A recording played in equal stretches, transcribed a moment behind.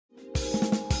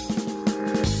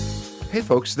Hey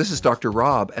folks, this is Dr.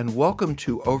 Rob, and welcome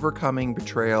to Overcoming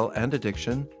Betrayal and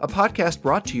Addiction, a podcast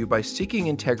brought to you by Seeking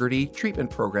Integrity Treatment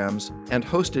Programs and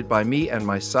hosted by me and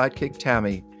my sidekick,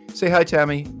 Tammy. Say hi,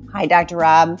 Tammy. Hi, Dr.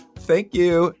 Rob. Thank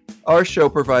you. Our show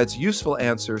provides useful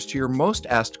answers to your most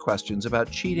asked questions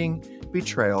about cheating,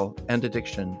 betrayal, and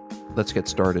addiction. Let's get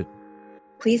started.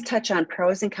 Please touch on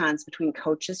pros and cons between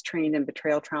coaches trained in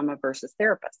betrayal trauma versus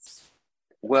therapists.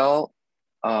 Well,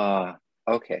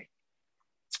 okay.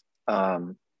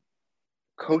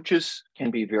 Coaches can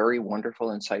be very wonderful,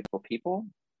 insightful people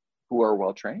who are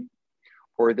well trained,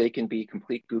 or they can be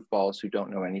complete goofballs who don't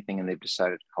know anything and they've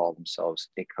decided to call themselves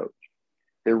a coach.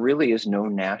 There really is no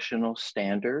national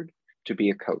standard to be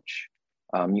a coach.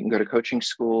 You can go to coaching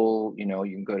school, you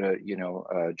can go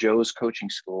to, Joe's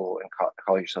coaching school and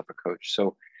call yourself a coach.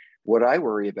 So what I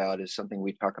worry about is something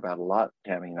we talk about a lot,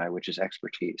 Tammy and I, which is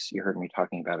expertise. You heard me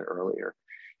talking about it earlier.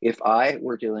 If I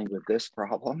were dealing with this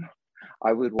problem,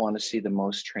 I would want to see the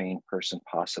most trained person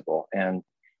possible. And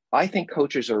I think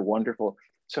coaches are wonderful.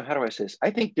 So how do I say this?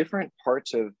 I think different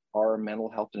parts of our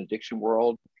mental health and addiction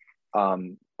world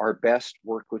are best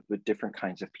worked with different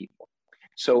kinds of people.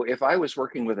 So if I was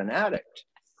working with an addict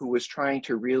who was trying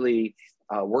to really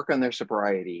work on their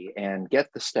sobriety and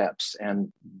get the steps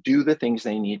and do the things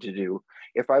they need to do,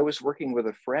 if I was working with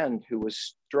a friend who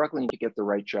was struggling to get the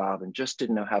right job and just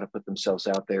didn't know how to put themselves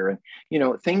out there, and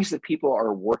things that people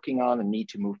are working on and need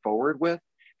to move forward with,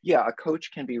 yeah, a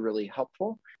coach can be really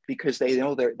helpful because they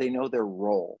know their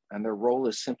role, and their role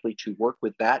is simply to work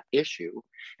with that issue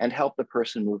and help the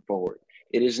person move forward.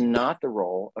 It is not the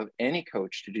role of any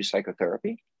coach to do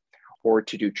psychotherapy or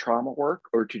to do trauma work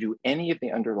or to do any of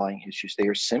the underlying issues. They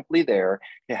are simply there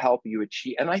to help you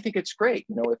achieve. And I think it's great.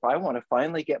 If I want to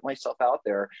finally get myself out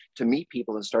there to meet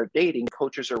people and start dating,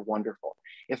 coaches are wonderful.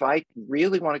 If I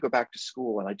really want to go back to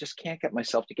school and I just can't get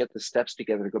myself to get the steps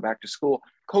together to go back to school,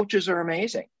 coaches are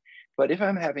amazing. But if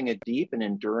I'm having a deep and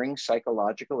enduring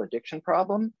psychological addiction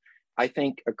problem, I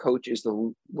think a coach is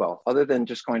other than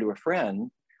just going to a friend,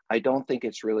 I don't think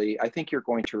it's really, I think you're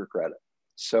going to regret it.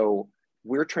 So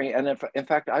we're trained, and in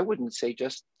fact, I wouldn't say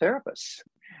just therapists.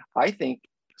 I think,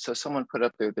 so someone put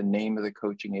up there the name of the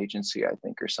coaching agency, I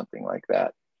think, or something like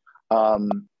that.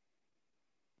 I'm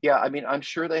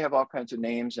sure they have all kinds of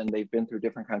names and they've been through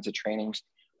different kinds of trainings.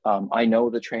 I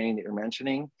know the training that you're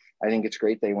mentioning. I think it's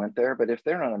great they went there, but if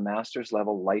they're not a master's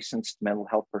level licensed mental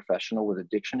health professional with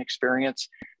addiction experience,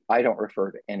 I don't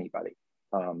refer to anybody.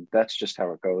 That's just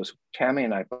how it goes. Tammy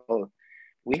and I both,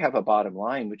 we have a bottom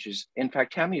line, which is, in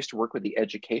fact, Tammy used to work with the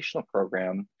educational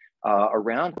program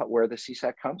around where the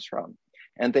CSAC comes from.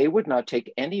 And they would not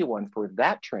take anyone for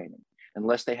that training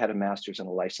unless they had a master's and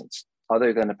a license,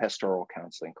 other than a pastoral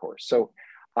counseling course. So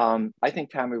I think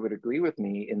Tammy would agree with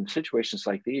me. In situations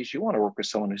like these, you want to work with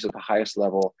someone who's at the highest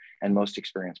level and most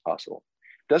experienced possible.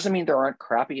 Doesn't mean there aren't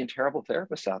crappy and terrible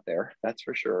therapists out there, that's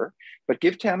for sure. But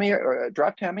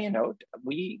drop Tammy a note.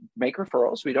 We make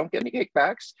referrals. We don't get any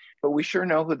kickbacks, but we sure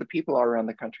know who the people are around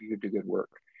the country who do good work.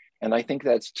 And I think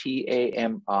that's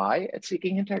TAMI at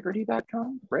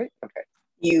seekingintegrity.com, right? Okay.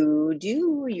 You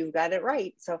do. You got it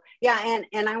right. So yeah,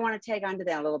 and I want to tag onto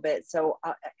that a little bit. So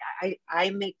I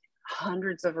make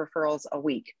hundreds of referrals a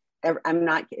week. I'm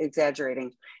not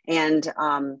exaggerating. And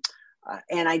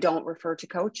I don't refer to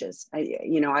coaches.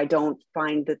 I don't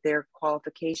find that their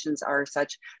qualifications are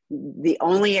such. The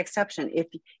only exception,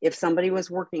 if somebody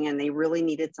was working and they really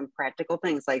needed some practical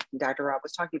things, like Dr. Rob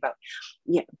was talking about,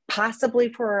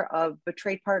 possibly for a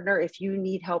betrayed partner, if you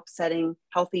need help setting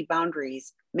healthy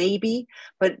boundaries, maybe.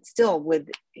 But still,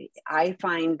 I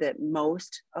find that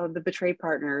most of the betrayed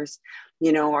partners,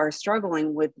 are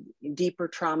struggling with deeper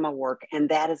trauma work, and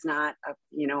that is not a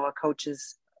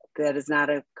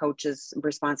coach's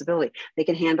responsibility. They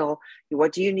can handle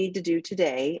what do you need to do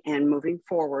today and moving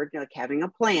forward, like having a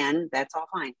plan, that's all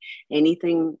fine.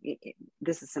 Anything,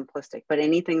 this is simplistic, but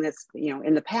anything that's,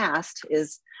 in the past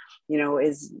is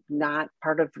not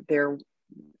part of their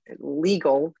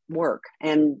legal work.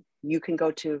 And you can go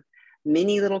to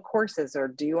many little courses or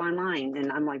do online.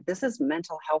 And I'm like, this is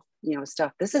mental health,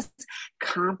 stuff. This is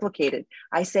complicated.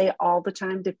 I say all the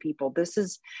time to people,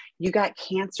 you got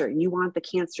cancer. You want the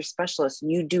cancer specialist.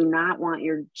 You do not want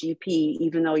your GP,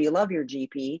 even though you love your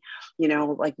GP,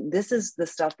 this is the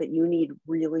stuff that you need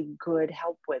really good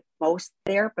help with. Most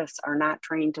therapists are not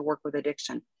trained to work with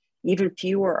addiction. Even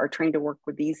fewer are trained to work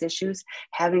with these issues.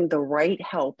 Having the right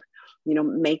help,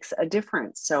 makes a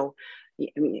difference. So,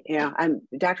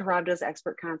 Dr. Rob does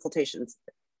expert consultations.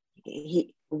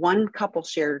 One couple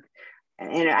shared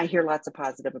and I hear lots of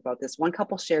positive about this. One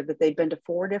couple shared that they'd been to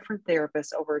 4 different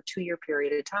therapists over a 2-year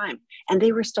period of time, and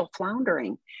they were still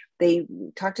floundering. They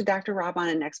talked to Dr. Rob on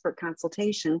an expert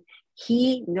consultation.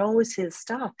 He knows his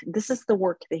stuff. This is the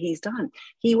work that he's done.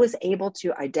 He was able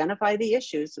to identify the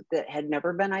issues that had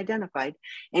never been identified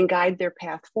and guide their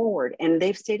path forward. And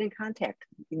they've stayed in contact.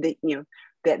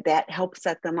 That helps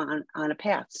set them on a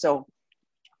path. So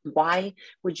why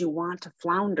would you want to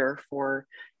flounder for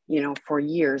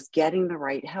years getting the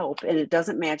right help? And it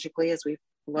doesn't magically, as we've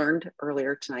learned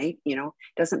earlier tonight,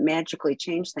 doesn't magically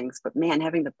change things, but man,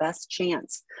 having the best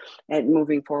chance at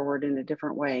moving forward in a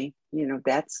different way,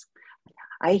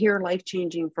 I hear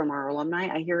life-changing from our alumni.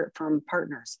 I hear it from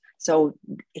partners. So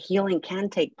healing can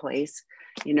take place,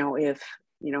 if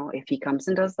he comes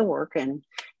and does the work and,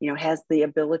 has the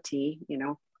ability,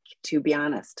 to be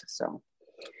honest. So.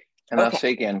 And I'll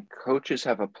say again, coaches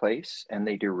have a place and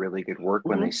they do really good work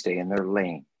when they stay in their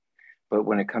lane. But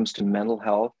when it comes to mental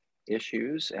health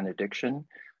issues and addiction,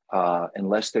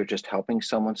 unless they're just helping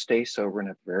someone stay sober in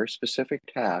a very specific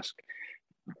task,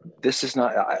 this is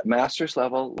not a master's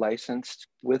level licensed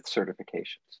with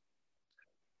certifications.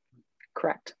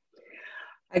 Correct.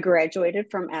 I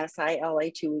graduated from SILA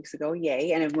 2 weeks ago,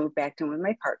 yay, and I've moved back to with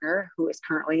my partner, who is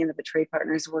currently in the Betrayed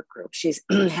Partners work group. She's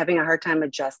having a hard time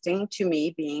adjusting to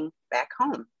me being back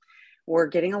home. We're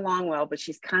getting along well, but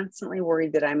she's constantly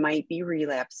worried that I might be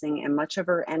relapsing, and much of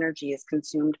her energy is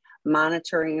consumed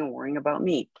monitoring and worrying about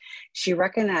me. She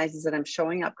recognizes that I'm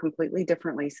showing up completely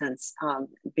differently since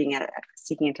being at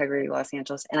Seeking Integrity Los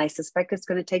Angeles, and I suspect it's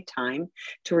going to take time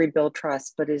to rebuild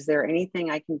trust. But is there anything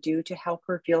I can do to help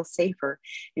her feel safer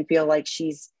and feel like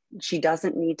she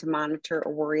doesn't need to monitor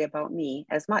or worry about me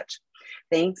as much?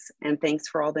 Thanks, and thanks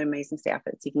for all the amazing staff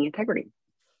at Seeking Integrity.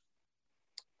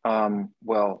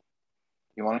 Well,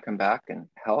 you want to come back and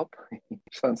help?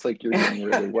 Sounds like you're doing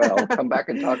really well. Come back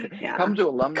and talk. Come to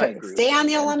alumni groups. Stay on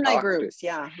the alumni groups.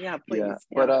 Yeah, please. Yeah.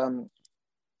 But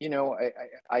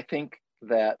I think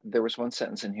that there was one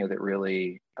sentence in here that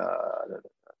really,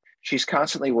 she's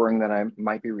constantly worrying that I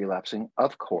might be relapsing.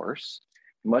 Of course.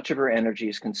 Much of her energy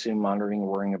is consumed monitoring and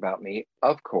worrying about me.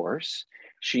 Of course.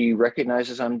 She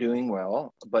recognizes I'm doing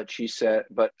well, but she said,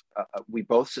 we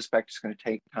both suspect it's going to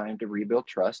take time to rebuild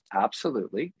trust.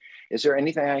 Absolutely. Is there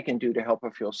anything I can do to help her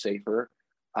feel safer?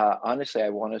 Honestly, I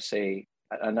want to say,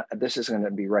 and this isn't going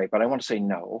to be right, but I want to say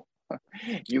no.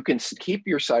 You can keep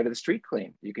your side of the street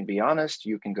clean. You can be honest.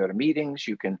 You can go to meetings.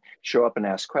 You can show up and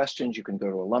ask questions. You can go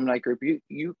to alumni group.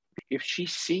 If she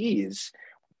sees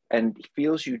and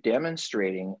feels you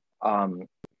demonstrating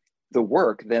the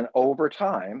work, then over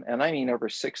time, and I mean over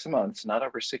 6 months, not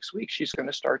over 6 weeks, she's going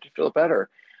to start to feel better.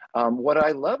 What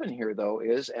I love in here, though,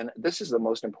 is, and this is the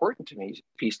most important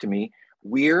piece to me,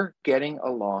 we're getting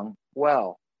along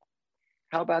well.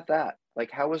 How about that?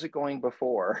 Like, how was it going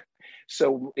before?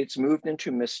 So it's moved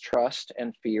into mistrust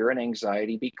and fear and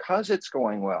anxiety because it's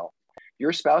going well.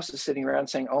 Your spouse is sitting around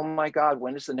saying, oh my God,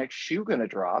 when is the next shoe going to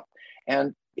drop?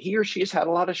 And he or she has had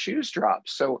a lot of shoes drop.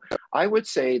 So I would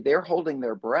say they're holding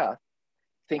their breath,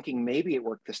 thinking maybe it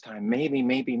worked this time,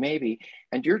 maybe.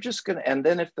 And you're just going to, and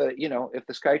then if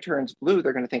the sky turns blue,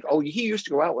 they're going to think, oh, he used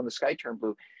to go out when the sky turned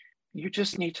blue. You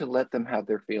just need to let them have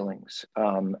their feelings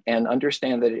and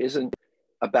understand that it isn't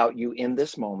about you in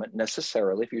this moment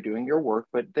necessarily if you're doing your work,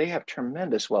 but they have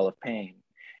tremendous well of pain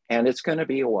and it's going to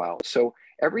be a while. So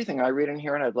everything I read in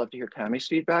here, and I'd love to hear Tammy's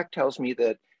feedback, tells me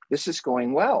that this is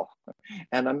going well.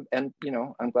 And I'm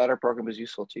glad our program was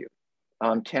useful to you.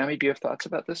 Tammy, do you have thoughts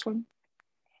about this one?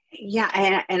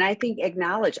 Yeah, and I think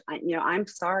acknowledge, I'm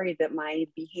sorry that my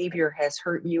behavior has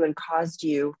hurt you and caused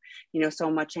you,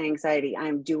 so much anxiety.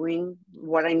 I'm doing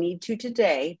what I need to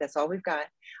today. That's all we've got.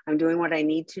 I'm doing what I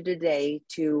need to today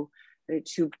to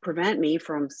prevent me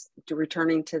from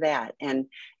returning to that. And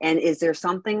is there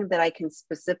something that I can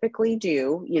specifically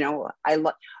do?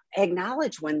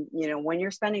 Acknowledge when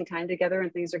you're spending time together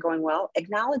and things are going well,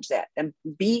 acknowledge that and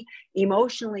be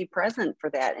emotionally present for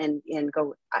that and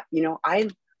go, I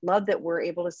love that we're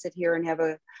able to sit here and have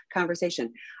a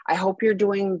conversation. I hope you're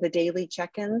doing the daily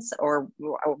check-ins or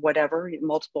whatever,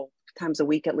 multiple times a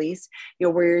week at least,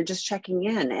 where you're just checking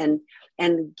in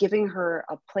and giving her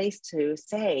a place to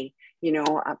say,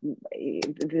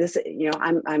 I'm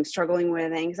struggling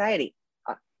with anxiety.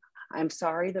 I'm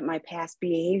sorry that my past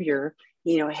behavior,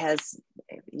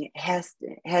 has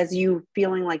you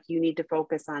feeling like you need to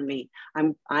focus on me.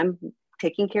 I'm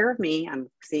taking care of me. I'm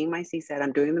seeing my CSAT.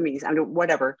 I'm doing the meetings. I'm doing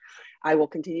whatever. I will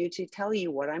continue to tell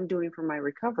you what I'm doing for my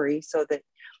recovery, so that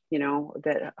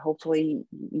that hopefully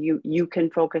you can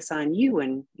focus on you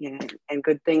and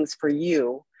good things for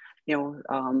you.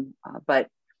 But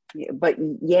but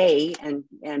yay, and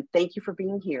thank you for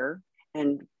being here.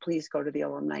 And please go to the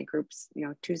alumni groups,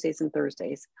 Tuesdays and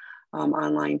Thursdays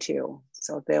online too.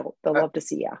 So they'll love to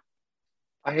see you.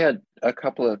 I had a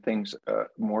couple of things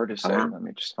more to say. Let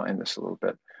me just find this a little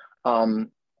bit.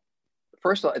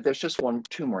 First of all, there's just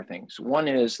two more things. One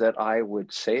is that I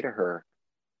would say to her,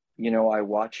 I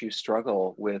watch you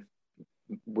struggle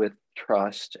with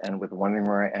trust and with wondering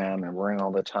where I am and worrying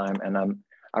all the time. And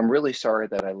I'm really sorry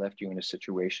that I left you in a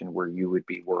situation where you would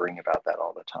be worrying about that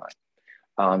all the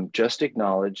time. Just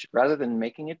acknowledge, rather than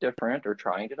making it different or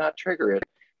trying to not trigger it,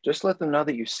 just let them know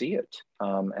that you see it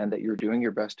and that you're doing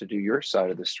your best to do your side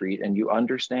of the street, and you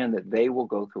understand that they will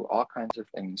go through all kinds of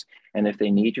things. And if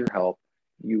they need your help,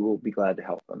 you will be glad to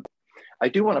help them. I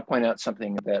do want to point out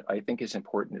something that I think is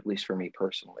important, at least for me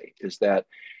personally, is that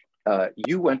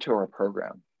you went to our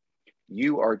program.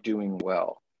 You are doing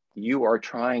well. You are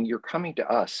trying, you're coming to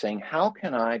us saying, how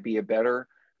can I be a better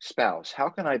spouse? How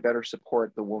can I better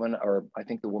support the woman, or I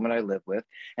think the woman I live with?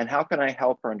 And how can I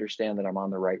help her understand that I'm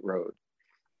on the right road?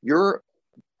 You're,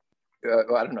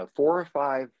 I don't know, 4 or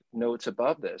 5 notes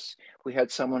above this, we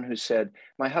had someone who said,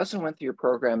 my husband went through your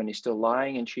program and he's still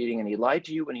lying and cheating, and he lied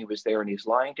to you when he was there and he's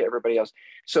lying to everybody else.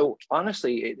 So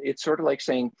honestly, it's sort of like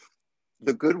saying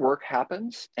the good work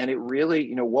happens, and it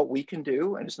really, what we can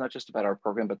do, and it's not just about our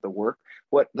program, but the work,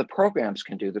 what the programs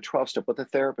can do, the 12-step, what the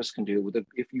therapists can do,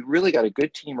 if you really got a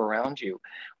good team around you,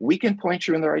 we can point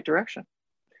you in the right direction.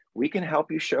 We can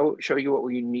help you show you what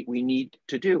we need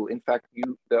to do. In fact,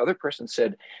 the other person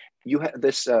said, you have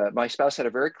this, my spouse had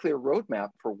a very clear roadmap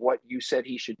for what you said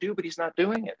he should do, but he's not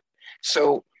doing it.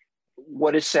 So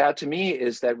what is sad to me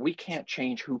is that we can't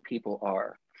change who people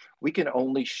are. We can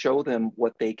only show them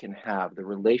what they can have, the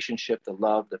relationship, the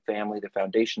love, the family, the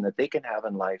foundation that they can have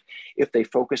in life if they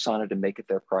focus on it and make it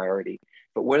their priority.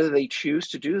 But whether they choose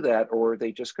to do that or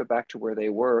they just go back to where they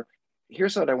were,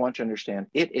 here's what I want you to understand.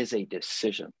 It is a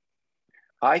decision.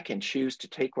 I can choose to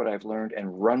take what I've learned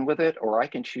and run with it, or I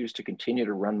can choose to continue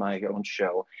to run my own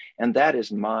show. And that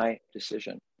is my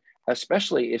decision,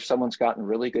 especially if someone's gotten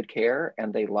really good care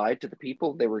and they lied to the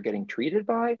people they were getting treated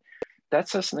by. That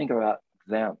says something about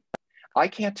them. I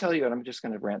can't tell you, and I'm just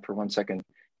going to rant for 1 second.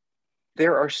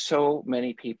 There are so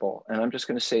many people, and I'm just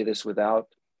going to say this without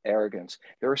arrogance.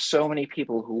 There are so many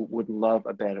people who would love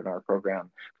a bed in our program,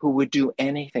 who would do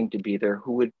anything to be there,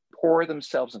 who would pour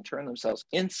themselves and turn themselves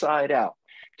inside out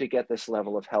to get this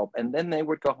level of help. And then they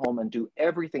would go home and do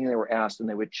everything they were asked, and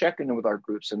they would check in with our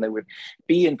groups, and they would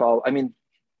be involved. I mean,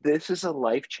 this is a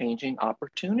life-changing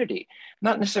opportunity,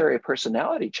 not necessarily a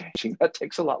personality changing, that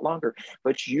takes a lot longer,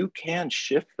 but you can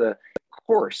shift the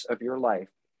course of your life.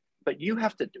 But you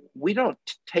have to, we don't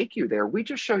take you there, we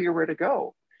just show you where to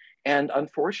go. And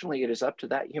unfortunately, it is up to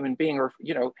that human being, or,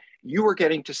 you are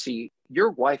getting to see, your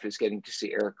wife is getting to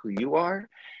see, Eric, who you are.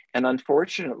 And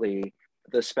unfortunately,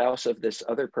 the spouse of this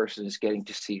other person is getting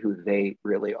to see who they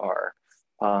really are,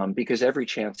 because every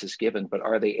chance is given, but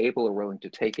are they able or willing to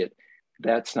take it?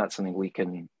 That's not something we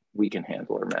can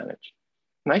handle or manage.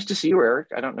 Nice to see you, Eric.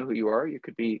 I don't know who you are. You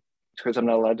could be, because I'm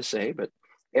not allowed to say, but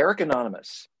Eric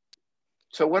Anonymous.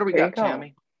 So what do we got,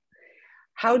 Tammy?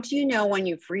 How do you know when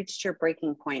you've reached your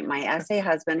breaking point? My essay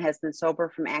husband has been sober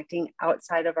from acting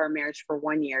outside of our marriage for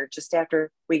 1 year. Just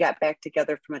after we got back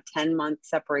together from a 10-month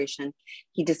separation,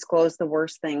 he disclosed the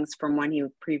worst things from when he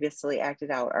previously acted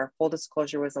out. Our full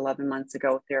disclosure was 11 months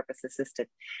ago, therapist assisted.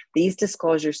 These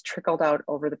disclosures trickled out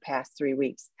over the past 3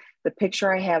 weeks. The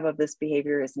picture I have of this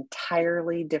behavior is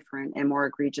entirely different and more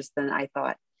egregious than I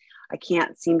thought. I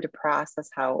can't seem to process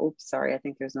how, oops, sorry, I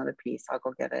think there's another piece. I'll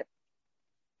go get it.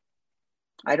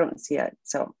 I don't see it,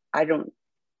 so I don't.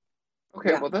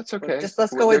 Okay, well, that's okay. Just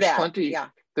let's go with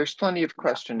that. There's plenty of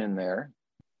question in there.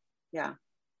 Yeah.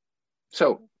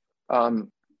 So,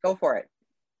 go for it.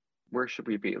 Where should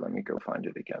we be? Let me go find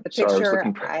it again. The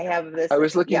picture I have this. I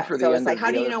was looking for the so end. It's like, of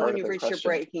how the do you know when you've reached your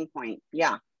breaking point?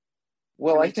 Yeah.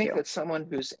 Well, I think that someone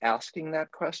who's asking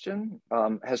that question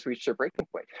has reached their breaking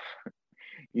point.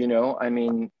 I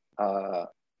mean,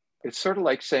 it's sort of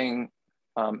like saying,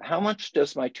 how much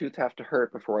does my tooth have to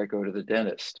hurt before I go to the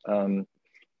dentist?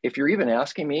 If you're even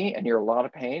asking me and you're in a lot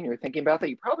of pain, you're thinking about that,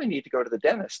 you probably need to go to the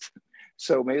dentist.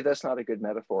 So maybe that's not a good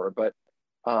metaphor, but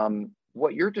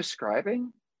what you're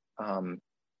describing,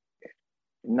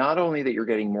 not only that you're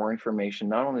getting more information,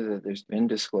 not only that there's been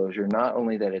disclosure, not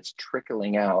only that it's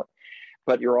trickling out,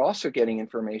 but you're also getting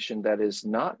information that is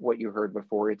not what you heard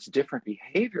before, it's different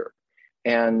behavior.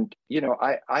 And,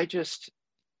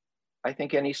 I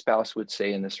think any spouse would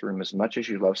say in this room, as much as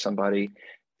you love somebody,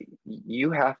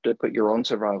 you have to put your own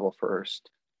survival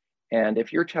first. And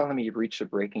if you're telling me you've reached a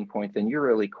breaking point, then you're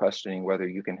really questioning whether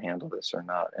you can handle this or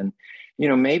not. And,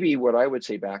 maybe what I would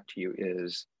say back to you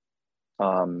is,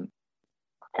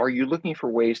 are you looking for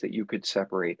ways that you could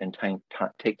separate and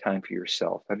take time for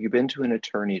yourself? Have you been to an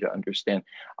attorney to understand?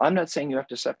 I'm not saying you have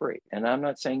to separate, and I'm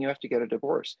not saying you have to get a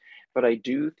divorce, but I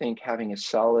do think having a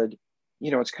solid,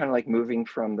 it's kind of like moving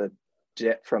from the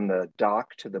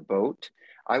dock to the boat.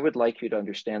 I would like you to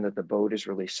understand that the boat is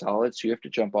really solid. So you have to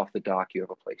jump off the dock. You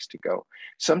have a place to go.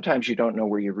 Sometimes you don't know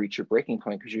where you reach your breaking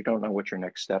point because you don't know what your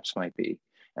next steps might be.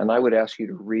 And I would ask you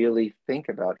to really think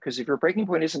about, because if your breaking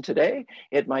point isn't today,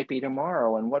 it might be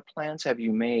tomorrow. And what plans have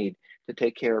you made to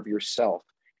take care of yourself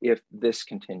if this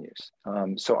continues?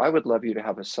 So I would love you to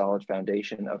have a solid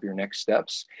foundation of your next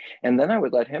steps. And then I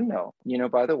would let him know,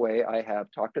 by the way, I have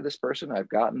talked to this person, I've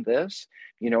gotten this,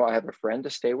 I have a friend to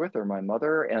stay with, or my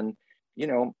mother, and,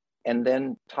 and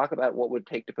then talk about what would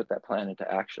take to put that plan into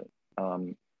action.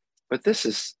 But this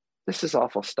is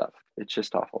awful stuff. It's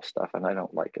just awful stuff. And I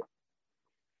don't like it.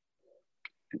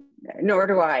 Nor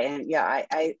do I. And yeah,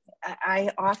 I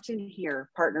often hear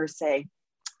partners say,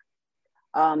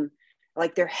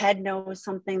 like their head knows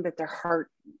something that their heart,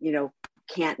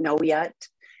 can't know yet.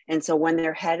 And so when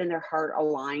their head and their heart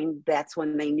align, that's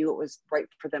when they knew it was right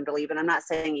for them to leave. And I'm not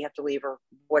saying you have to leave or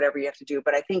whatever you have to do,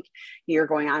 but I think you're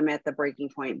going, I'm at the breaking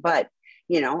point. But,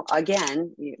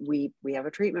 again, we have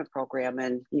a treatment program.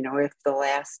 And, if the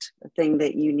last thing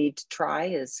that you need to try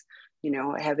is,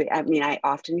 I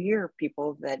often hear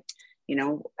people that,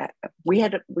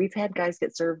 we've had guys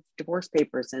get served divorce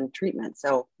papers and treatment.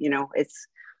 So, it's,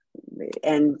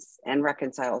 and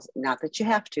reconciles, not that you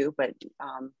have to, but,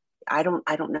 I don't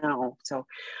know. So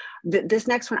this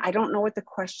next one, I don't know what the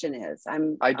question is.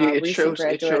 I do. It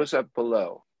shows up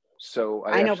below. So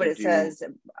I know, but it says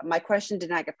my question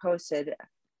did not get posted.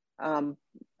 How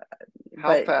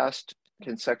fast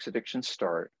can sex addiction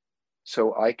start?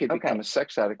 So I could become a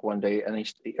sex addict one day, and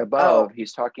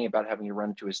he's talking about having to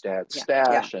run to his dad's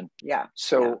stash.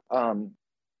 So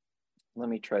let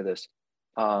me try this.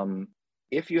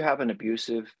 If you have an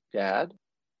abusive dad,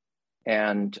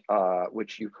 and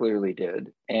which you clearly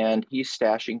did, and he's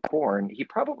stashing porn, he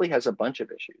probably has a bunch of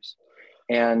issues.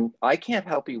 And I can't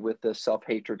help you with the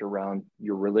self-hatred around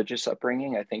your religious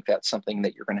upbringing. I think that's something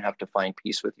that you're going to have to find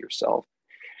peace with yourself.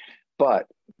 But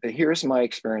here's my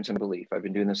experience and belief. I've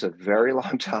been doing this a very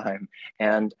long time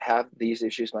and have these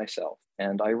issues myself.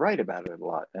 And I write about it a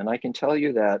lot. And I can tell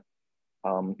you that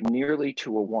nearly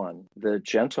 2-1, the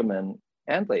gentlemen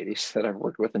and ladies that I've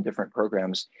worked with in different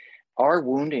programs, our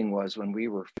wounding was when we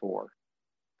were 4.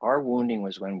 Our wounding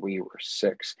was when we were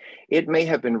 6. It may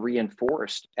have been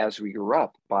reinforced as we grew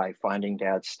up by finding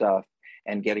dad's stuff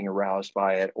and getting aroused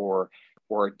by it, or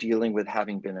dealing with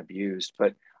having been abused,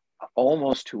 but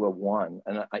almost to a 1.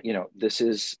 And this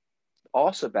is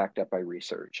also backed up by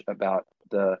research about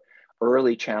the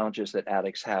early challenges that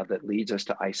addicts have that leads us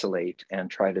to isolate and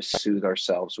try to soothe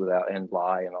ourselves and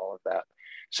lie and all of that.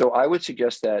 So I would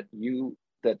suggest that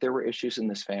there were issues in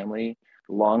this family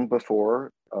long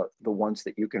before the ones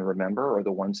that you can remember, or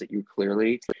the ones that you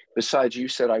clearly, besides, you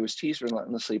said I was teased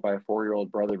relentlessly by a 4-year-old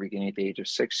brother beginning at the age of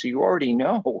 6. So you already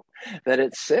know that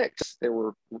at 6, there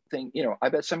were things, I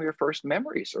bet some of your first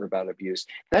memories are about abuse.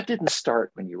 That didn't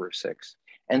start when you were 6.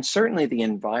 And certainly the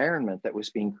environment that was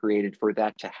being created for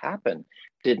that to happen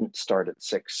didn't start at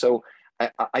 6. So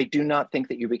I do not think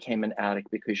that you became an addict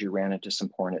because you ran into some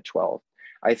porn at 12.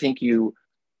 I think you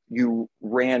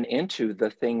ran into the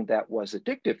thing that was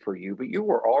addictive for you, but you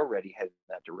were already headed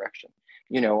in that direction.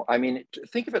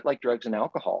 Think of it like drugs and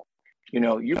alcohol.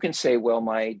 You can say, well,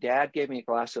 my dad gave me a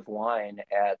glass of wine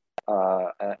at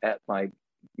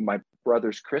my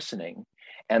brother's christening,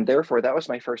 and therefore that was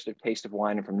my first taste of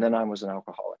wine, and from then on was an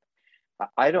alcoholic.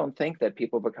 I don't think that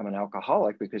people become an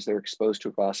alcoholic because they're exposed to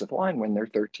a glass of wine when they're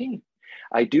 13.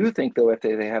 I do think, though, if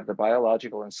they have the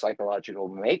biological and psychological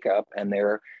makeup and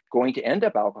they're going to end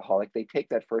up alcoholic, they take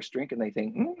that first drink and they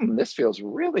think, this feels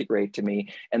really great to me.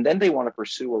 And then they want to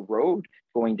pursue a road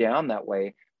going down that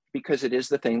way because it is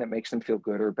the thing that makes them feel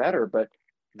good or better. But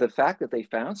the fact that they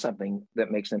found something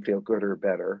that makes them feel good or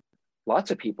better,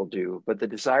 lots of people do, but the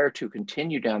desire to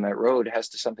continue down that road has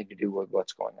something to do with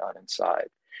what's going on inside.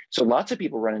 So lots of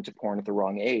people run into porn at the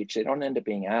wrong age. They don't end up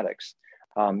being addicts.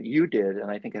 You did, and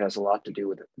I think it has a lot to do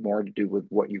with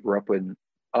what you grew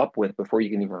up with before you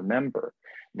can even remember,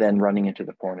 than running into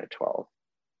the porn at 12.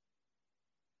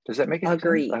 Does that make any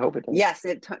sense? I hope it does. Yes,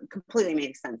 it completely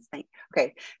makes sense.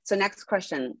 Okay, so next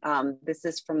question. This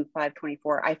is from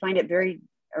 524. I find it very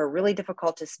or really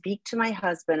difficult to speak to my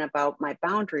husband about my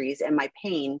boundaries and my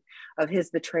pain of his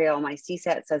betrayal. My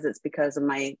CSAT says it's because of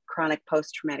my chronic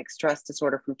post-traumatic stress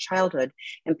disorder from childhood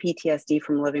and PTSD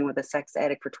from living with a sex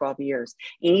addict for 12 years.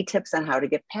 Any tips on how to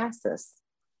get past this?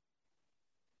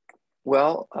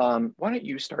 Well, why don't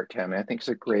you start, Tammy? I think it's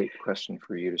a great question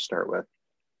for you to start with.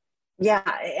 Yeah,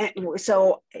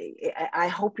 so I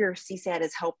hope your CSAT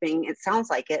is helping. It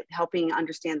sounds like it, helping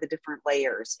understand the different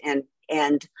layers.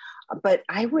 But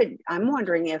I'm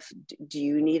wondering if, do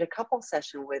you need a couple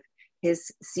session with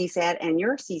his CSAT and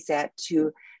your CSAT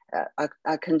to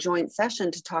a conjoint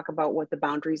session to talk about what the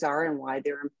boundaries are and why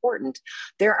they're important?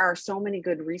 There are so many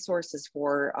good resources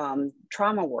for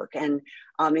trauma work. And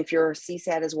if your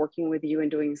CSAT is working with you and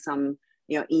doing some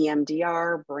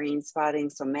EMDR, brain spotting,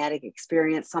 somatic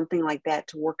experience, something like that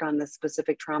to work on the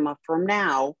specific trauma from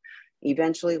now,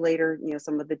 eventually later,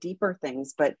 some of the deeper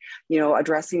things, but,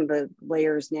 addressing the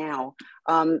layers now.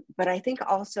 But I think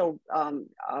also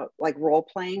like role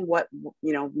playing,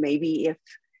 maybe if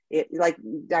it, like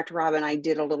Dr. Rob and I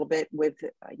did a little bit with,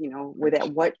 with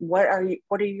it, what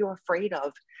are you afraid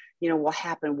of, will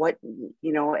happen,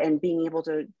 and being able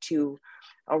to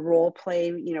a role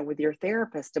play, with your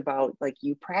therapist about like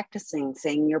you practicing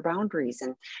saying your boundaries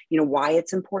and, why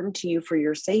it's important to you for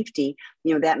your safety,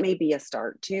 that may be a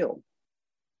start too.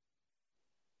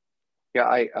 Yeah,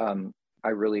 I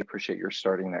really appreciate your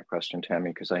starting that question,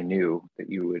 Tammy, because I knew that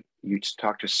you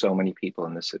talk to so many people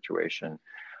in this situation.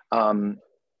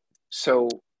 So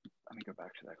let me go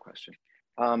back to that question.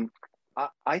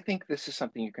 I think this is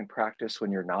something you can practice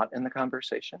when you're not in the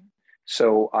conversation.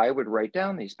 So I would write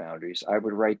down these boundaries. I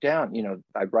would write down,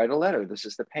 I'd write a letter. This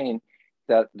is the pain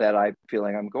that I'm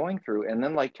feeling I'm going through. And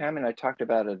then like Tammy and I talked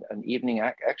about an evening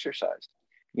exercise.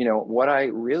 What I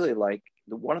really like,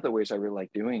 one of the ways I really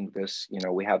like doing this,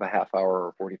 we have a half hour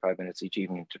or 45 minutes each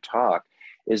evening to talk,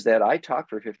 is that I talk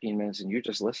for 15 minutes and you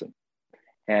just listen.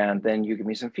 And then you give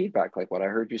me some feedback, like what I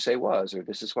heard you say was, or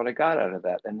this is what I got out of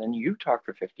that. And then you talk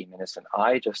for 15 minutes and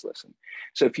I just listen.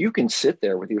 So if you can sit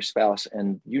there with your spouse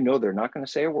and they're not going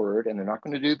to say a word and they're not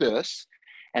going to do this,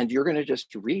 and you're going to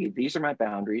just read, these are my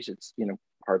boundaries. It's,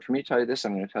 hard for me to tell you this.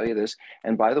 I'm going to tell you this.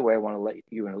 And by the way, I want to let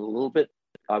you in a little bit.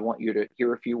 I want you to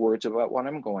hear a few words about what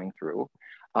I'm going through.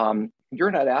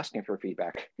 You're not asking for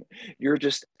feedback. You're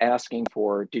just asking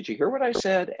for, did you hear what I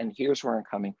said? And here's where I'm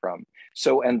coming from.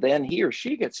 So, and then he or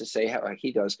she gets to say how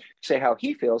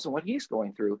he feels and what he's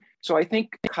going through. So I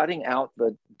think cutting out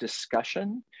the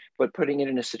discussion, but putting it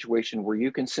in a situation where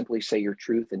you can simply say your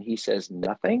truth and he says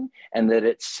nothing, and that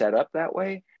it's set up that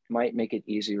way might make it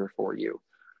easier for you.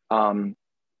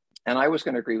 And I was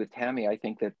going to agree with Tammy. I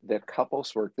think that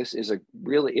couples work, this is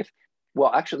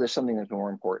actually there's something that's more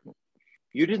important.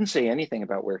 You didn't say anything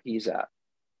about where he's at.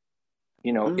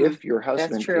 If your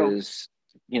husband is,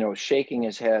 shaking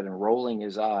his head and rolling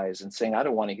his eyes and saying, I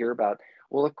don't want to hear about,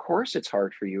 well, of course it's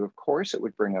hard for you. Of course it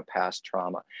would bring up past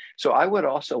trauma. So I would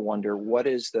also wonder, what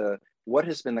has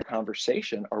been the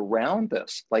conversation around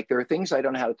this? Like, there are things I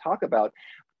don't know how to talk about,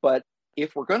 but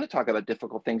if we're going to talk about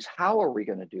difficult things, how are we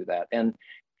going to do that?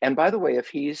 And by the way, if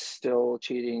he's still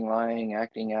cheating, lying,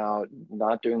 acting out,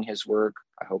 not doing his work,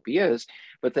 I hope he is,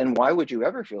 but then why would you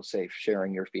ever feel safe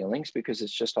sharing your feelings? Because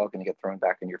it's just all going to get thrown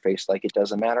back in your face like it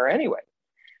doesn't matter anyway.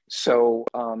 So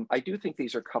I do think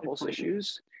these are couples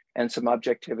issues, and some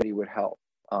objectivity would help.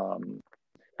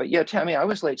 But yeah, Tammy, I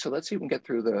was late, so let's see if we can get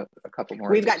through a couple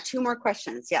more. We've got 2 more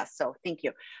questions. Yes, so thank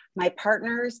you. My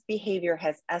partner's behavior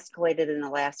has escalated in the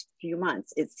last few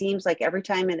months. It seems like every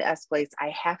time it escalates, I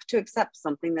have to accept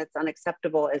something that's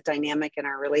unacceptable as dynamic in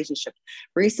our relationship.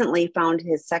 Recently found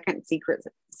his second secret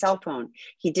cell phone.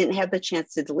 He didn't have the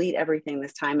chance to delete everything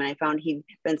this time, and I found he'd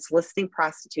been soliciting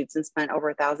prostitutes and spent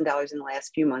over $1,000 in the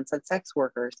last few months on sex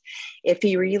workers. If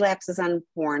he relapses on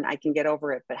porn, I can get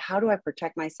over it, but how do I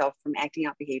protect myself from acting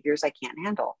out behaviors I can't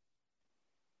handle?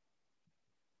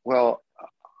 Well,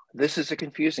 this is a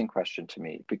confusing question to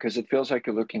me, because it feels like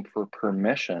you're looking for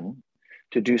permission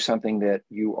to do something that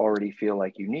you already feel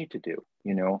like you need to do.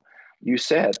 You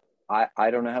said,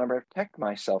 I don't know how to protect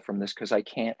myself from this because I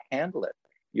can't handle it.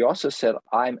 You also said,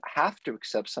 I have to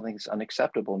accept something that's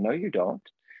unacceptable. No, you don't.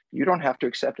 You don't have to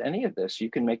accept any of this. You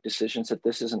can make decisions that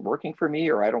this isn't working for me,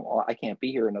 or I can't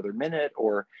be here another minute.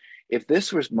 Or if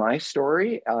this was my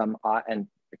story, and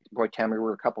boy, Tammy,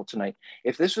 we're a couple tonight.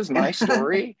 If this was my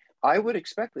story, I would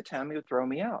expect that Tammy would throw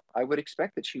me out. I would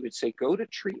expect that she would say, go to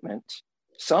treatment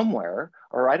somewhere,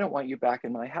 or I don't want you back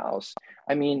in my house.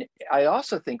 I mean, I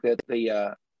also think that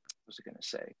what was I going to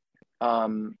say?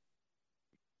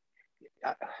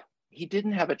 He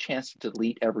didn't have a chance to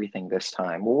delete everything this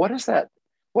time. Well, what does that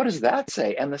What does that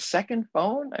say? And the second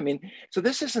phone? I mean, so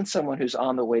this isn't someone who's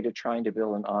on the way to trying to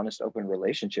build an honest, open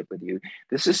relationship with you.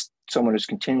 This is someone who's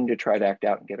continuing to try to act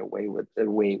out and get away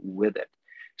with it.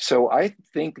 So I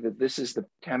think that this is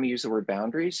Tammy used the word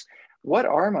boundaries. What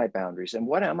are my boundaries and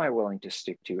what am I willing to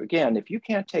stick to? Again, if you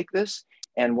can't take this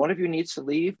and one of you needs to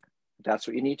leave, that's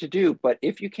what you need to do. But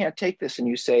if you can't take this and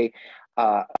you say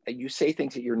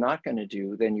things that you're not going to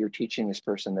do, then you're teaching this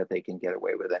person that they can get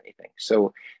away with anything.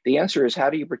 So the answer is, how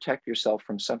do you protect yourself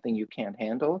from something you can't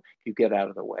handle? You get out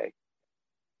of the way.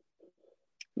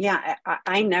 Yeah,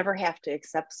 I never have to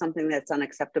accept something that's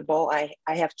unacceptable. I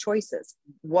have choices.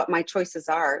 What my choices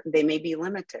are, they may be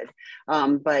limited,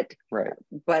 but right.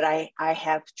 But I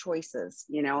have choices,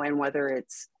 you know, and whether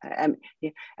it's, I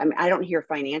don't hear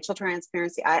financial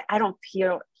transparency. I don't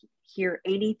hear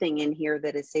anything in here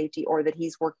that is safety or that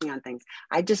he's working on things.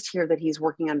 I just hear that he's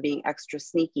working on being extra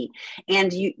sneaky.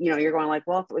 And you know, you're going like,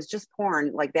 well, if it was just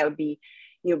porn, like that would be,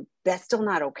 you know, that's still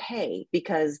not okay,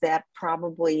 because that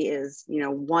probably is, you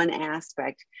know, one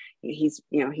aspect. He's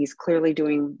clearly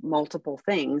doing multiple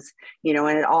things, you know,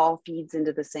 and it all feeds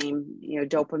into the same, you know,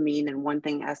 dopamine, and one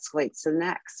thing escalates to the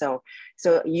next. So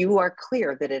you are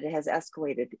clear that it has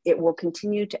escalated. It will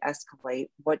continue to escalate.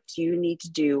 What do you need to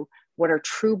do? What are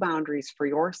true boundaries for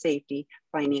your safety,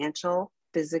 financial,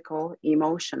 physical,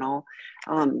 emotional?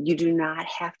 You do not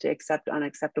have to accept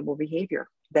unacceptable behavior.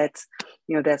 That's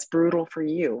brutal for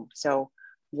you. So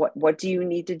what do you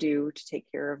need to do to take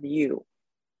care of you?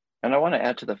 And I want to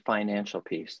add to the financial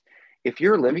piece. If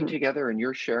you're living Mm-hmm. together and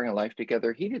you're sharing a life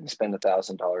together, he didn't spend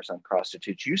 $1,000 on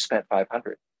prostitutes. You spent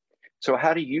 $500. So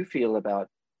how do you feel about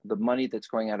the money that's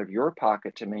going out of your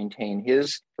pocket to maintain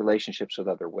his relationships with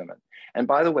other women? And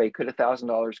by the way, could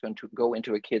 $1,000 go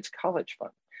into a kid's college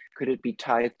fund? Could it be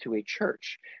tithed to a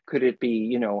church? Could it be,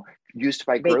 you know, used to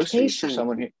buy groceries for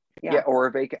someone who,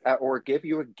 or give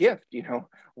you a gift? You know,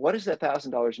 what does that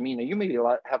 $1,000 mean? Now, you maybe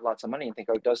have lots of money and think,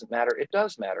 oh, it doesn't matter. It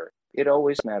does matter. It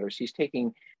always matters. He's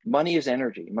taking, money is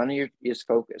energy, money is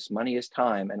focus, money is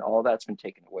time, and all that's been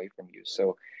taken away from you.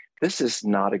 So this is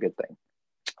not a good thing.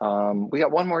 We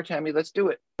got one more, Tammy. Let's do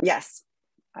it. Yes.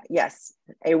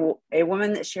 A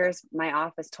woman that shares my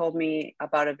office told me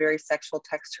about a very sexual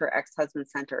text her ex-husband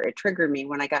sent her. It triggered me.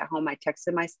 When I got home, I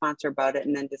texted my sponsor about it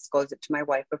and then disclosed it to my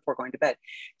wife before going to bed.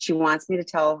 She wants me to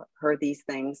tell her these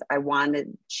things.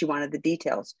 She wanted the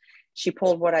details. She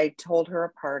pulled what I told her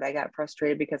apart. I got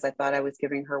frustrated because I thought I was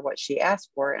giving her what she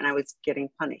asked for and I was getting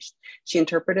punished. She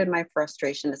interpreted my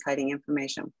frustration as hiding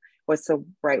information. What's the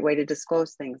right way to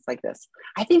disclose things like this?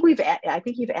 I think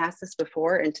you've asked this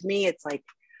before. And to me, it's like,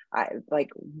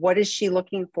 what is she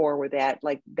looking for with that?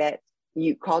 Like that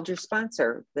you called your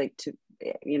sponsor, like to,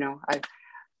 you know,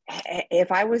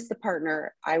 if I was the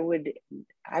partner, I would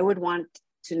want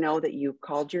to know that you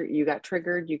got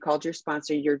triggered, you called your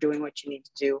sponsor, you're doing what you need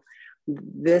to do.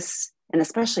 This, and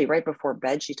especially right before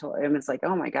bed, she told him, it's like,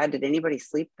 oh my God, did anybody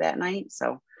sleep that night?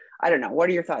 So I don't know. What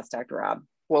are your thoughts, Dr. Rob?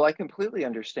 Well, I completely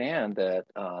understand that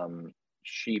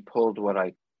she pulled what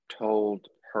I told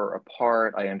her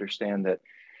apart. I understand that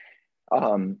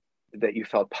that you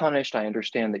felt punished. I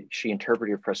understand that she interpreted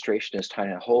your frustration as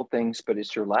trying to hold things, but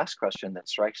it's your last question that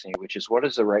strikes me, which is, what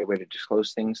is the right way to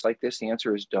disclose things like this? The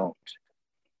answer is don't.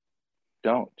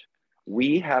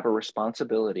 We have a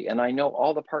responsibility. And I know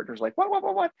all the partners like,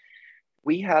 what?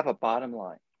 We have a bottom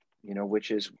line, you know, which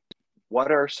is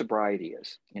what our sobriety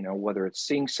is, you know, whether it's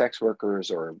seeing sex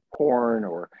workers or porn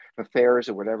or affairs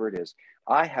or whatever it is.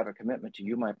 I have a commitment to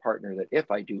you, my partner, that if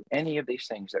I do any of these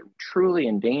things that truly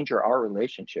endanger our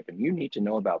relationship and you need to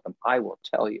know about them, I will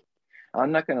tell you.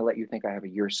 I'm not going to let you think I have a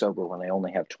year sober when I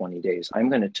only have 20 days. I'm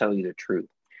going to tell you the truth.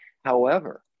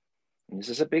 However, and this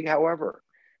is a big however,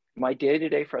 my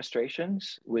day-to-day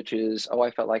frustrations, which is, oh,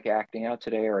 I felt like acting out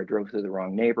today, or I drove through the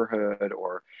wrong neighborhood,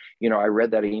 or, you know, I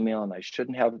read that email and I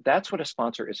shouldn't have. That's what a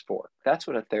sponsor is for. That's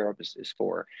what a therapist is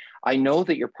for. I know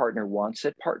that your partner wants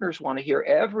it. Partners want to hear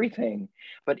everything.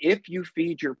 But if you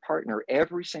feed your partner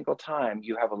every single time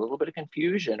you have a little bit of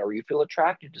confusion or you feel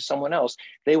attracted to someone else,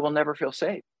 they will never feel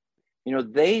safe. You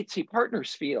know,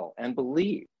 partners feel and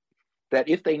believe that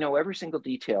if they know every single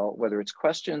detail, whether it's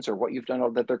questions or what you've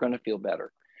done, that they're going to feel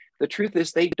better. The truth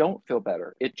is they don't feel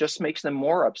better. It just makes them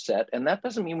more upset. And that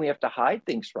doesn't mean we have to hide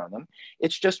things from them.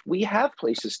 It's just we have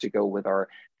places to go with our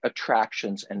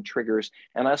attractions and triggers.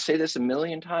 And I'll say this a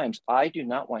million times. I do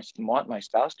not want my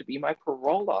spouse to be my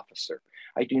parole officer.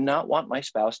 I do not want my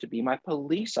spouse to be my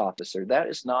police officer. That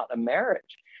is not a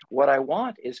marriage. What I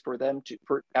want is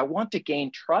I want to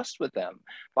gain trust with them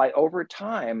by over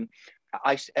time.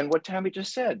 And what Tammy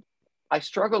just said, I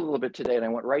struggled a little bit today, and I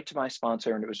went right to my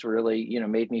sponsor, and it was really,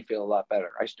 made me feel a lot better.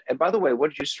 And by the way, what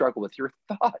did you struggle with? Your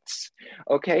thoughts,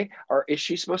 okay? Is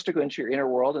she supposed to go into your inner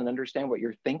world and understand what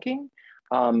you're thinking?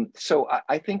 So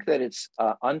I think that it's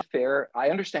unfair. I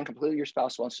understand completely your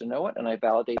spouse wants to know it, and I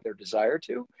validate their desire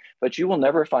to, but you will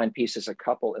never find peace as a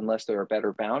couple unless there are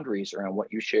better boundaries around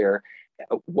what you share,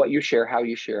 how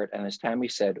you share it, and as Tammy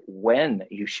said, when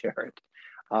you share it.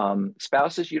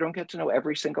 Spouses, you don't get to know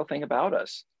every single thing about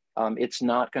us. It's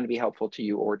not going to be helpful to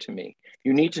you or to me.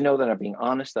 You need to know that I'm being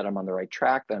honest, that I'm on the right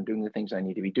track, that I'm doing the things I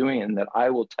need to be doing, and that I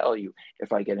will tell you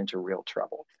if I get into real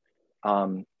trouble.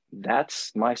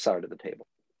 That's my side of the table.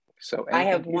 So I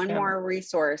have one more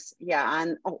resource. Yeah.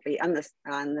 On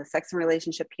the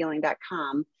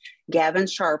sexandrelationshiphealing.com, Gavin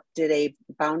Sharp did a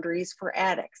boundaries for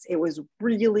addicts. It was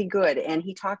really good. And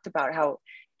he talked about how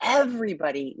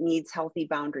everybody needs healthy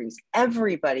boundaries.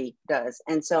 Everybody does.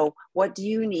 And so what do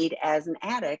you need as an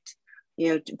addict,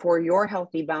 for your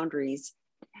healthy boundaries?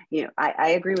 I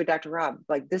agree with Dr. Rob,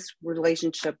 like this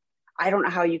relationship, I don't know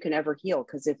how you can ever heal,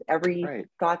 because if every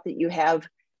thought that you have,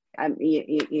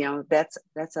 that's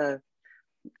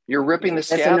you're ripping the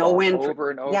scab over and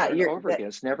over and over again.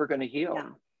 It's never going to heal.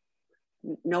 Yeah.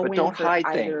 No, but don't hide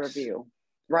either things. Of you.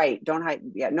 Right. Don't hide.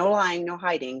 Yeah. No lying, no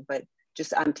hiding, but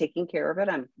just, I'm taking care of it.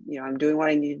 I'm doing what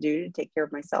I need to do to take care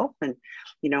of myself. And,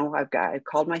 I've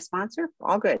called my sponsor,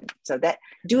 all good. So that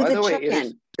do the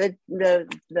check-in, the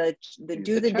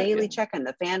daily check-in,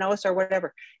 the Thanos or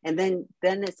whatever. And then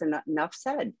it's enough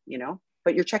said,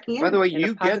 but you're checking in. By the way,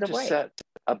 you get to set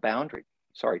a boundary.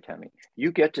 Sorry, Tammy.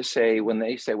 You get to say, when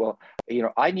they say, well,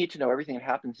 I need to know everything that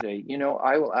happened today.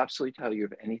 I will absolutely tell you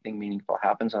if anything meaningful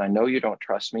happens. And I know you don't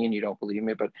trust me and you don't believe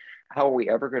me, but how are we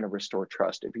ever going to restore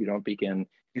trust if you don't begin?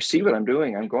 You see what I'm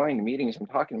doing. I'm going to meetings. I'm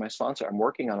talking to my sponsor. I'm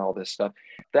working on all this stuff.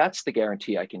 That's the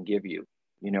guarantee I can give you.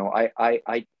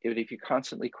 If you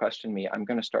constantly question me, I'm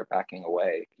going to start backing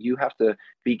away. You have to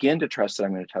begin to trust that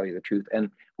I'm going to tell you the truth. And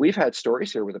we've had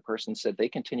stories here where the person said they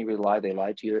continually lie. They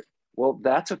lied to you. Well,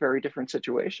 that's a very different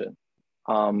situation.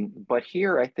 But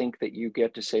here, I think that you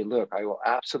get to say, look, I will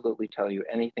absolutely tell you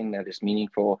anything that is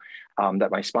meaningful,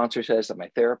 that my sponsor says, that my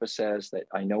therapist says, that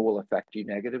I know will affect you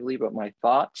negatively, but my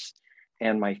thoughts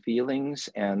and my feelings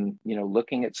and,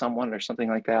 looking at someone or something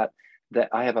like that, that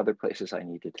I have other places I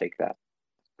need to take that,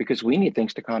 because we need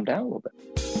things to calm down a little bit.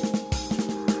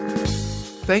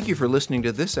 Thank you for listening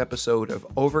to this episode of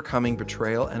Overcoming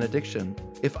Betrayal and Addiction.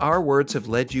 If our words have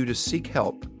led you to seek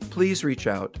help, please reach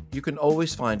out. You can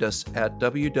always find us at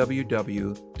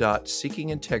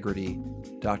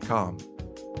www.seekingintegrity.com.